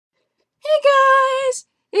Hey guys,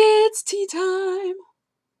 it's tea time.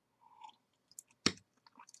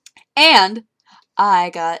 And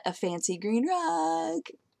I got a fancy green rug.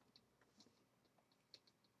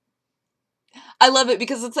 I love it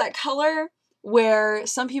because it's that color where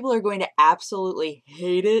some people are going to absolutely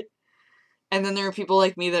hate it. And then there are people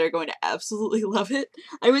like me that are going to absolutely love it.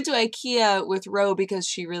 I went to IKEA with Ro because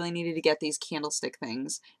she really needed to get these candlestick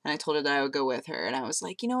things. And I told her that I would go with her. And I was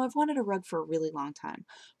like, you know, I've wanted a rug for a really long time.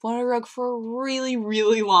 I've wanted a rug for a really,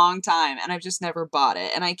 really long time. And I've just never bought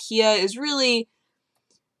it. And IKEA is really,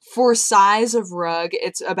 for size of rug,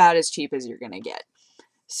 it's about as cheap as you're going to get.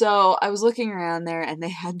 So I was looking around there and they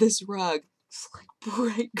had this rug. This like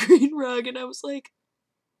bright green rug. And I was like,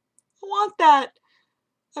 I want that.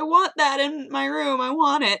 I want that in my room. I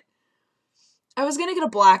want it. I was gonna get a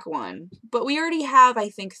black one, but we already have, I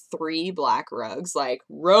think, 3 black rugs. Like,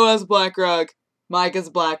 Ro has black rug, Mike has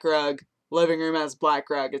black rug, living room has black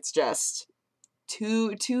rug. It's just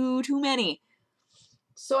too many.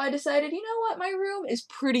 So I decided, you know what? My room is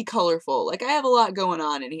pretty colorful. Like, I have a lot going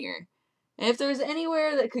on in here. And if there's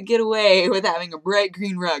anywhere that could get away with having a bright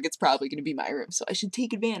green rug, it's probably gonna be my room. So I should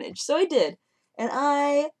take advantage. So I did. And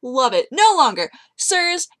I love it. No longer,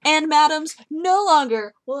 sirs and madams, no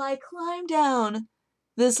longer will I climb down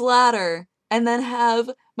this ladder and then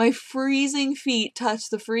have my freezing feet touch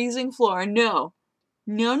the freezing floor. No.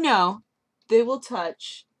 No, no. They will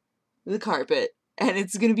touch the carpet. And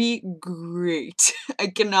it's gonna be great. I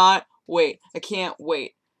cannot wait. I can't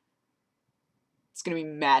wait. It's gonna be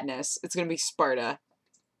madness. It's gonna be Sparta.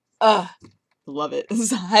 Ugh. Love it. This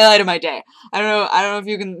is the highlight of my day. I don't know if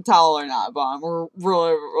you can tell or not, but I'm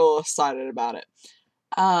really excited about it.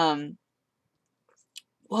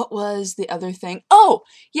 What was the other thing? Oh,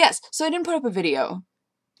 yes. So I didn't put up a video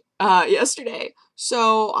yesterday.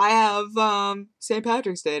 So I have St.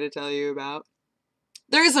 Patrick's Day to tell you about.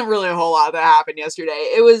 There isn't really a whole lot that happened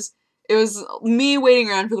yesterday. It was me waiting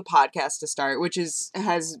around for the podcast to start, which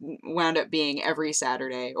has wound up being every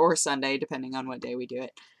Saturday or Sunday, depending on what day we do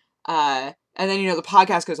it. And then, you know, the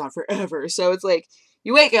podcast goes on forever. So it's like,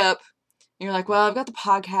 you wake up, and you're like, well, I've got the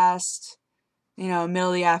podcast, you know, middle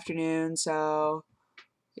of the afternoon, so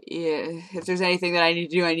yeah, if there's anything that I need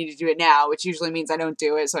to do it now, which usually means I don't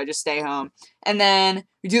do it, so I just stay home. And then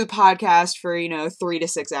we do the podcast for, you know, 3 to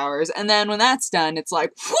 6 hours. And then when that's done, it's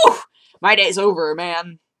like, whew, my day's over,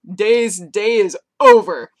 man. Day is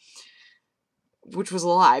over. Which was a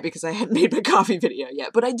lie because I hadn't made my coffee video yet,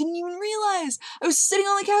 but I didn't even realize. I was sitting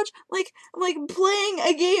on the couch, like playing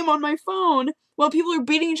a game on my phone while people are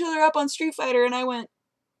beating each other up on Street Fighter, and I went,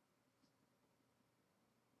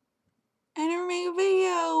 I never made a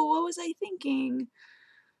video. What was I thinking?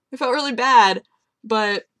 I felt really bad,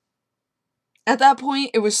 but at that point,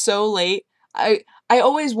 it was so late. I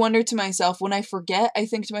always wonder to myself, when I forget, I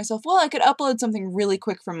think to myself, well, I could upload something really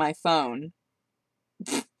quick from my phone.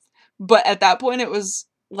 But at that point, it was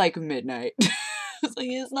like midnight. It's like,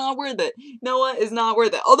 it's not worth it. You know what? It's not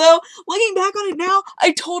worth it. Although, looking back on it now,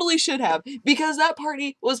 I totally should have. Because that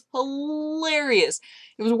party was hilarious.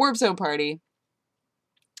 It was a Warp Zone party.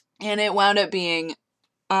 And it wound up being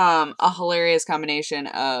a hilarious combination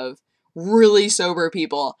of really sober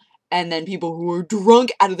people and then people who were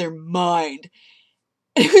drunk out of their mind.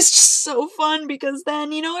 It was just so fun because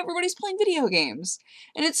then, you know, everybody's playing video games.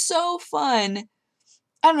 And it's so fun.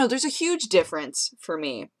 I don't know, there's a huge difference for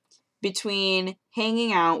me between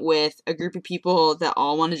hanging out with a group of people that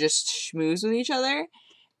all want to just schmooze with each other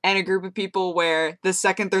and a group of people where the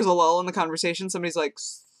second there's a lull in the conversation, somebody's like,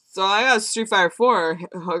 so I got Street Fighter 4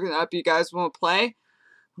 hooking up, you guys want to play?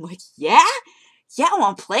 I'm like, yeah, I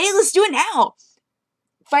want to play, let's do it now.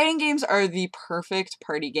 Fighting games are the perfect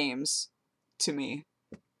party games to me.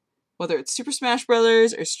 Whether it's Super Smash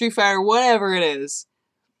Brothers or Street Fighter, whatever it is.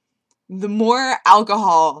 The more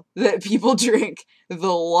alcohol that people drink,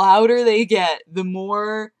 the louder they get, the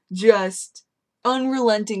more just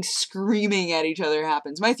unrelenting screaming at each other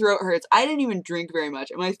happens. My throat hurts. I didn't even drink very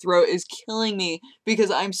much, and my throat is killing me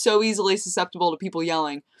because I'm so easily susceptible to people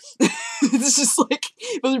yelling. It's just like,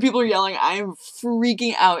 when other people are yelling, I am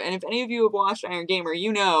freaking out. And if any of you have watched Iron Gamer,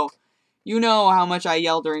 you know how much I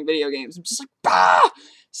yell during video games. I'm just like, bah!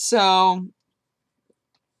 So,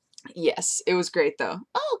 yes, it was great though.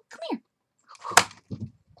 Oh, come here.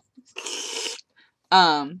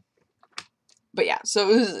 But yeah, so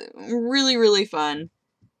it was really, really fun.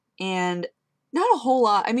 And not a whole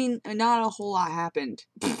lot happened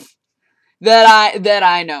that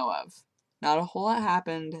I know of. Not a whole lot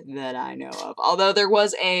happened that I know of. Although there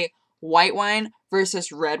was a white wine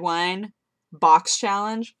versus red wine box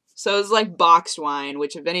challenge. So it's like boxed wine,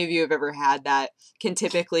 which if any of you have ever had that, can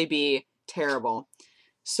typically be terrible.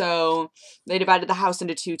 So they divided the house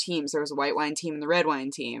into 2 teams. There was a white wine team and the red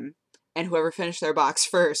wine team. And whoever finished their box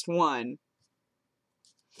first won.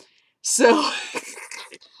 So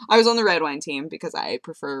I was on the red wine team because I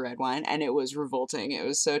prefer red wine, and it was revolting. It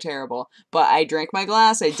was so terrible. But I drank my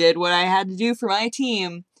glass. I did what I had to do for my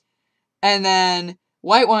team. And then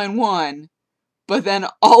white wine won. But then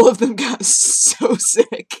all of them got so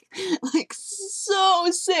sick. Like, so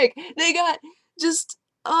sick. They got just,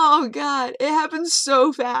 oh God, it happened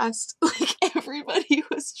so fast. Like, everybody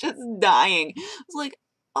was just dying. I was like,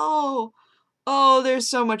 oh, there's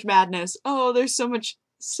so much madness. Oh, there's so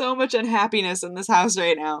much unhappiness in this house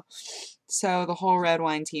right now. So the whole red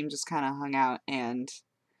wine team just kind of hung out and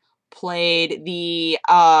played the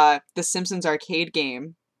Simpsons arcade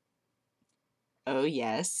game. Oh,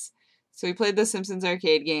 yes. So we played the Simpsons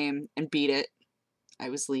arcade game and beat it. I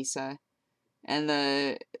was Lisa. And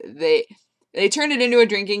they turned it into a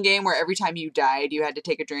drinking game where every time you died, you had to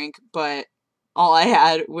take a drink, but all I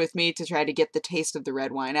had with me to try to get the taste of the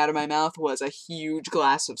red wine out of my mouth was a huge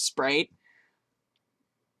glass of Sprite.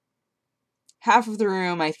 Half of the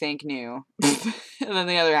room, I think, knew. And then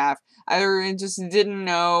the other half either just didn't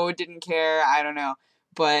know, didn't care, I don't know.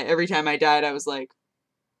 But every time I died, I was like,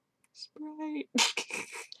 Sprite.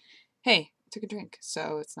 Hey, I took a drink,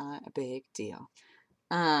 so it's not a big deal.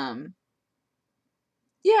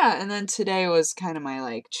 Yeah, and then today was kind of my,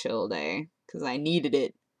 like, chill day, because I needed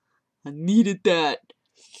it. I needed that.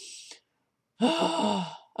 I'm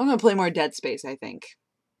gonna play more Dead Space, I think.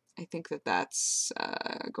 I think that's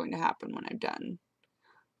going to happen when I'm done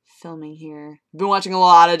filming here. I've been watching a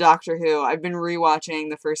lot of Doctor Who. I've been rewatching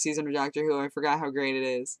the first season of Doctor Who. I forgot how great it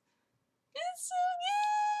is. It's so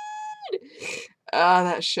good!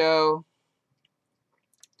 That show.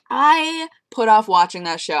 I put off watching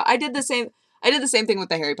that show. I did the same thing with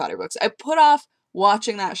the Harry Potter books. I put off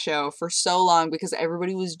watching that show for so long because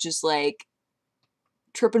everybody was just like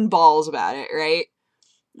tripping balls about it, right?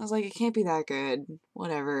 I was like, it can't be that good.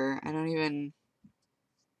 Whatever. I don't even...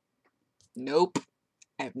 Nope.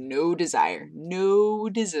 I have no desire. No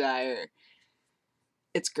desire.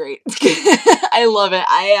 It's great. I love it.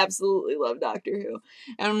 I absolutely love Doctor Who.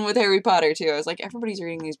 And with Harry Potter, too. I was like, everybody's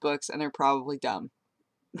reading these books and they're probably dumb.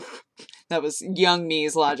 That was young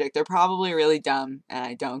me's logic. They're probably really dumb and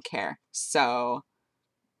I don't care. So,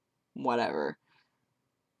 whatever.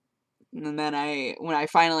 And then when I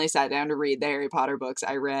finally sat down to read the Harry Potter books,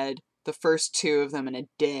 I read the first 2 of them in a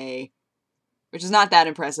day. Which is not that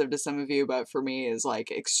impressive to some of you, but for me is, like,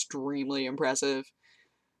 extremely impressive.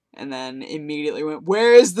 And then immediately went,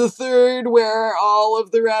 where is the 3rd? Where are all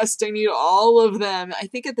of the rest? I need all of them. I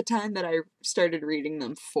think at the time that I started reading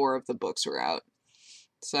them, 4 of the books were out.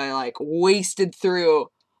 So I, like, wasted through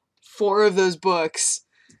 4 of those books.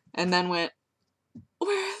 And then went,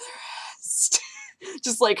 where are the rest?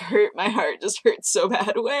 Just, like, hurt. My heart just hurt so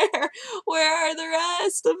bad. Where are the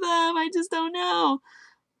rest of them? I just don't know.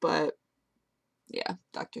 But... yeah,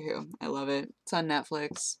 Doctor Who. I love it. It's on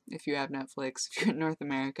Netflix, if you have Netflix, if you're in North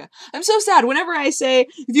America. I'm so sad. Whenever I say,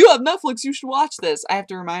 if you have Netflix, you should watch this, I have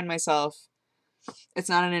to remind myself it's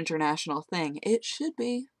not an international thing. It should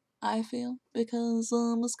be, I feel, because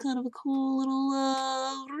it's kind of a cool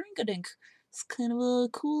little ring-a-dink. It's kind of a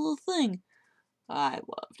cool thing. I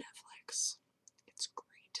love Netflix. It's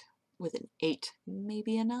great. With an 8,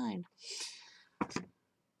 maybe a 9.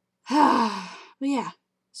 But yeah.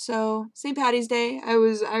 So, St. Patty's Day, I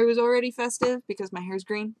was already festive because my hair's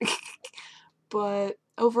green. But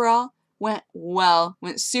overall, went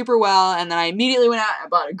super well, and then I immediately went out and I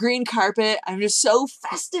bought a green carpet. I'm just so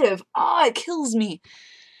festive. Oh, it kills me.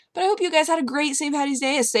 But I hope you guys had a great St. Patty's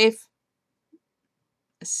Day, a safe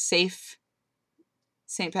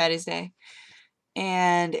St. Patty's Day,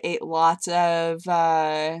 and ate lots of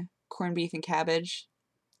corned beef and cabbage.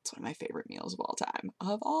 It's one of my favorite meals of all time.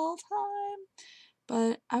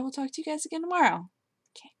 But I will talk to you guys again tomorrow.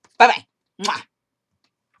 Okay. Bye-bye.